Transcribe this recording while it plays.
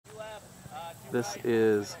This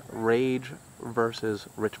is Rage versus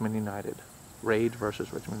Richmond United. Rage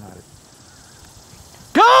versus Richmond United.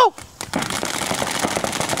 Go!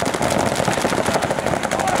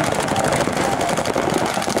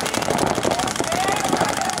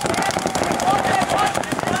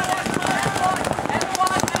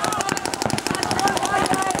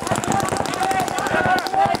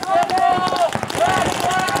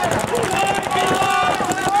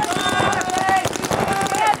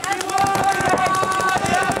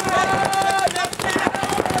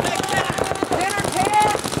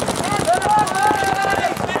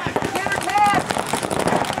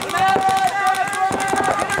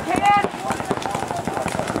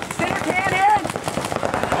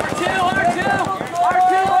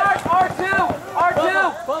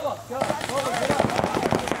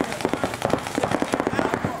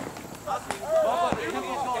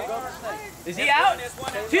 Is he out?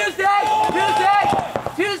 Tuesday, Mark,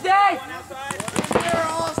 Tuesday.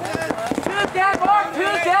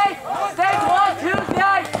 Stage one,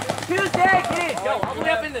 Tuesday. Kid, go, all the way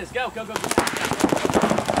up in this. Go.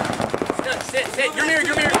 Sit. You're mirrored.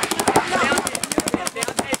 Stay on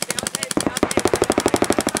tape.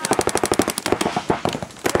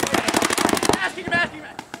 Basket.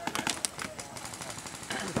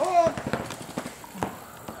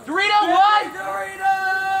 Dorito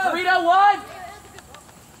one.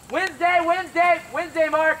 Wednesday,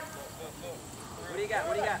 Mark. What do you got?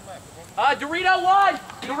 Dorito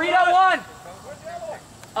one.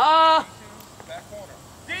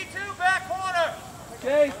 D2 back corner.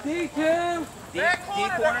 Okay, D2. Back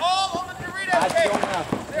corner. They're all on the Dorito tape.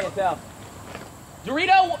 Can't tell.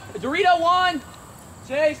 Dorito one.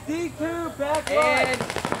 Chase D2 back line.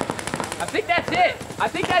 I think that's it.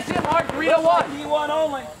 Mark. Dorito one. D1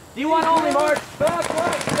 only. D1 only, Mark. Back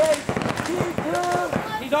right, Chase.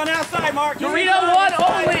 D2. He's on outside, Mark. Dorito one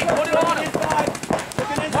only. Put it on him.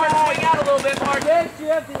 Looking inside. Mark, swing out a little bit, Mark. Chase, you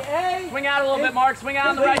have the A. Swing out a little bit, Mark. Swing out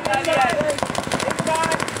on the right side of the edge.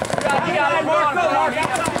 Inside. You got it.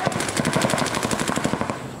 Mark.